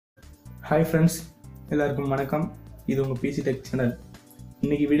Hi friends, எல்லாருக்கும் வணக்கம். இது உங்க PC Tech சேனல்.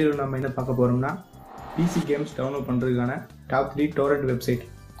 இன்னைக்கு வீடியோல நாம என்ன பார்க்க போறோம்னா PC games டவுன்லோட் பண்றதுக்கான டாப் 3 torrent வெப்சைட்.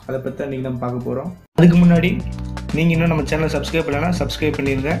 அத பத்தி இன்னைக்கு நாம பார்க்க போறோம். அதுக்கு முன்னாடி நீங்க இன்னும் நம்ம சேனலை சப்ஸ்கிரைப் பண்ணலனா சப்ஸ்கிரைப்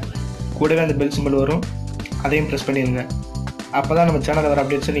பண்ணிருங்க. கூடவே அந்த பெல் சிம்பல் வரும். அதையும் பிரஸ் பண்ணிருங்க. அப்பதான் நம்ம சேனல்ல வர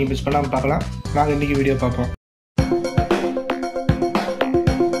அப்டேட்ஸ் நீங்க மிஸ் பண்ணாம பார்க்கலாம். வாங்க இன்னைக்கு வீடியோ பார்ப்போம்.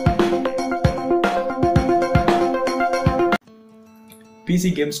 PC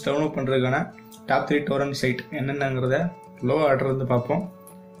games டவுன்லோட் பண்றதுக்கான top 3 torrent side என்னென்னங்கறத low order வந்து பார்ப்போம்.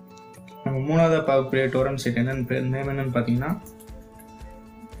 நம்ம மூணாவதா பார்க்கக்கூடிய torrent சைட் என்னன்னு பாத்தீங்கன்னா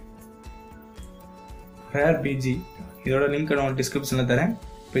Frnds. இதோட லிங்க் நான் டிஸ்கிரிப்ஷன்ல தரேன்.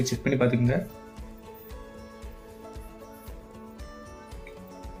 போய் செக் பண்ணி பாத்துக்கங்க.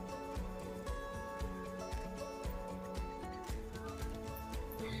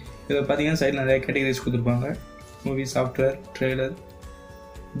 இதுல பாத்தீங்கன்னா சைடுல நிறைய கேட்டகரிஸ் கொடுத்திருப்பாங்க. Movie, software, trailer,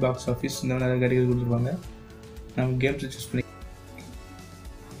 box office இந்த மாதிரி நிறைய கேட்டகரி கொடுத்துருப்பாங்க. நம்ம கேம்ஸை சூஸ் பண்ணி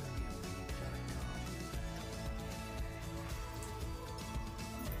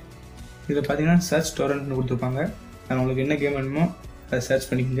இதில் பார்த்தீங்கன்னா சர்ச் டொரண்ட்னு கொடுத்துருப்பாங்க. அது உங்களுக்கு என்ன கேம் வேணுமோ அதை சர்ச்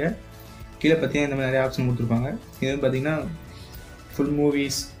பண்ணிக்கோங்க. கீழே பார்த்தீங்கன்னா இந்த மாதிரி நிறைய ஆப்ஷன் கொடுத்துருப்பாங்க. இது பார்த்தீங்கன்னா ஃபுல்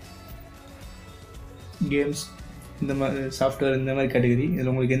மூவிஸ், கேம்ஸ், இந்த மாதிரி சாஃப்ட்வேர் இந்த மாதிரி கேட்டகரி.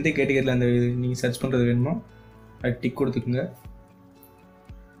 இதில் உங்களுக்கு எந்த கேட்டகரியில் அந்த நீங்கள் சர்ச் பண்ணுறது வேணுமோ அது tick கொடுத்துக்குங்க.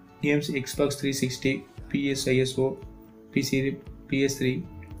 Games Xbox 360, PS, ISO, PC, PS3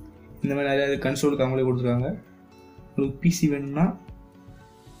 இந்த மாதிரி நிறைய கன்சோலுக்கு அவங்களே கொடுத்துருக்காங்க. உங்களுக்கு PC வேணும்னா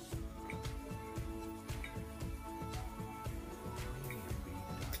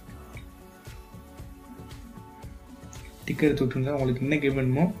டிக் எடுத்து விட்ருங்க. உங்களுக்கு என்ன கேம்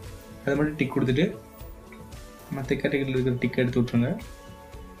வேணுமோ அதை மட்டும் டிக் கொடுத்துட்டு மற்ற கேட்டகரியில் இருக்கிற டிக் எடுத்து விட்ருங்க.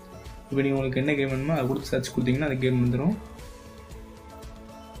 இப்போ நீங்கள் உங்களுக்கு என்ன கேம் வேணுமோ அதை கொடுத்து சர்ச் கொடுத்தீங்கன்னா அந்த கேம் வந்துடும்.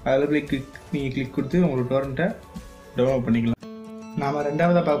 அதில் போய் நீங்கள் கிளிக் கொடுத்து உங்களோட டொரண்ட்டை டவுன்லோட் பண்ணிக்கலாம். நாம்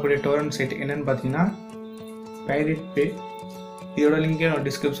ரெண்டாவதாக பார்க்கக்கூடிய டொரண்ட் சைட் என்னென்னு பார்த்தீங்கன்னா பைரேட் பே. இதோட லிங்க்கே நான்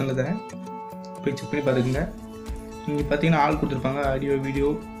டிஸ்கிரிப்ஷனில் தரேன். போய் செக் பண்ணி பார்த்துக்குங்க. நீங்கள் பார்த்தீங்கன்னா ஆள் கொடுத்துருப்பாங்க, ஆடியோ, வீடியோ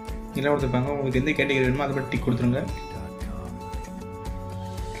எல்லாம் கொடுத்துருப்பாங்க. உங்களுக்கு எந்த கேட்டகரி வேணுமோ அதை மட்டும் டிக் கொடுத்துருங்க.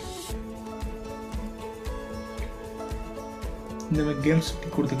 இந்த மாதிரி கேம்ஸ்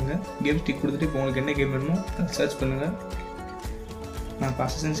டிக் கொடுத்துக்குங்க. கேம்ஸ் டிக் கொடுத்துட்டு இப்போ உங்களுக்கு என்ன கேம் வேணுமோ அதை சர்ச் பண்ணுங்கள். நான்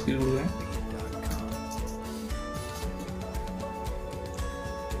பாசன் ஸ்கில் கொடுக்குறேன்.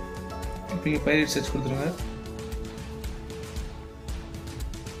 இப்போ நீங்கள் பைரேட் சர்ச் கொடுத்துருங்க.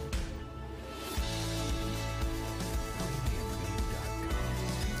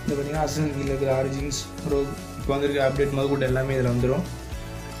 இந்த பார்த்தீங்கன்னா அசன் கீழே இருக்கிற ஆரிஜின்ஸ், ரோக், இப்போ வந்துருக்க அப்டேட் முதல் கூட எல்லாமே இதில் வந்துடும்.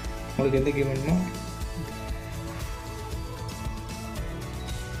 உங்களுக்கு எந்த கேம் வேணுமோ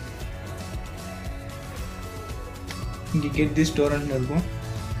இங்கே கெட் திஸ் டொரண்ட்னு இருக்கும்.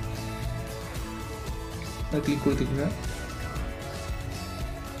 அதை கிளிக் கொடுத்துக்குங்க.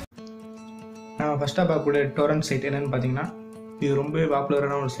 நான் ஃபஸ்ட்டாக பார்க்கக்கூடிய டொரண்ட் சைட் என்னென்னு பார்த்தீங்கன்னா இது ரொம்பவே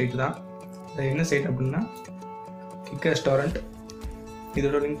பாப்புலரான ஒரு சைட்டு தான். அது என்ன சைட் அப்படின்னா கிக்கர்ஸ் டொரண்ட்.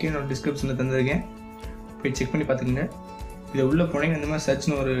 இதோட லிங்க்கையும் நான் டிஸ்கிரிப்ஷனில் தந்திருக்கேன். போய் செக் பண்ணி பார்த்துக்குங்க. இதை உள்ளே போனீங்க இந்த மாதிரி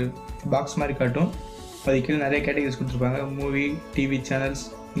சர்ச்னு ஒரு பாக்ஸ் மாதிரி காட்டும். அது கீழே நிறைய கேட்டகரிஸ் கொடுத்துருப்பாங்க. Movie, TV channels,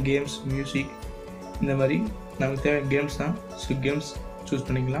 games, music இந்த மாதிரி நமக்கு தேவை கேம்ஸ் தான். ஸோ கேம்ஸ் சூஸ்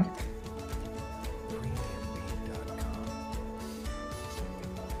பண்ணிக்கலாம்.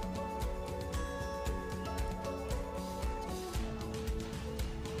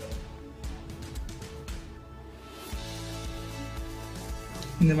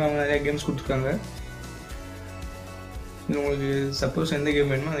 இந்த மாதிரி நிறைய கேம்ஸ் கொடுத்துருக்காங்க. உங்களுக்கு சப்போஸ் எந்த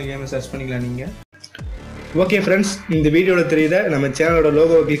கேம் வேணுமோ அந்த கேமை சர்ச் பண்ணிக்கலாம் நீங்கள். ஓகே ஃப்ரெண்ட்ஸ், இந்த வீடியோவில் தெரியுத நம்ம சேனலோட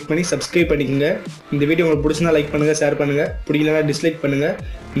லோகோவை கிளிக் பண்ணி சப்ஸ்கிரைப் பண்ணிக்கோங்க. இந்த வீடியோ உங்களுக்கு பிடிச்சினா லைக் பண்ணுங்கள், ஷேர் பண்ணுங்கள். பிடிக்கலனா டிஸ்லைக் பண்ணுங்கள்.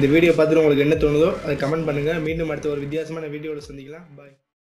 இந்த வீடியோ பார்த்துட்டு உங்களுக்கு என்ன தோணுதோ அதை கமெண்ட் பண்ணுங்கள். மீண்டும் அடுத்த ஒரு வித்தியாசமான வீடியோவில் சந்திக்கலாம். பாய்.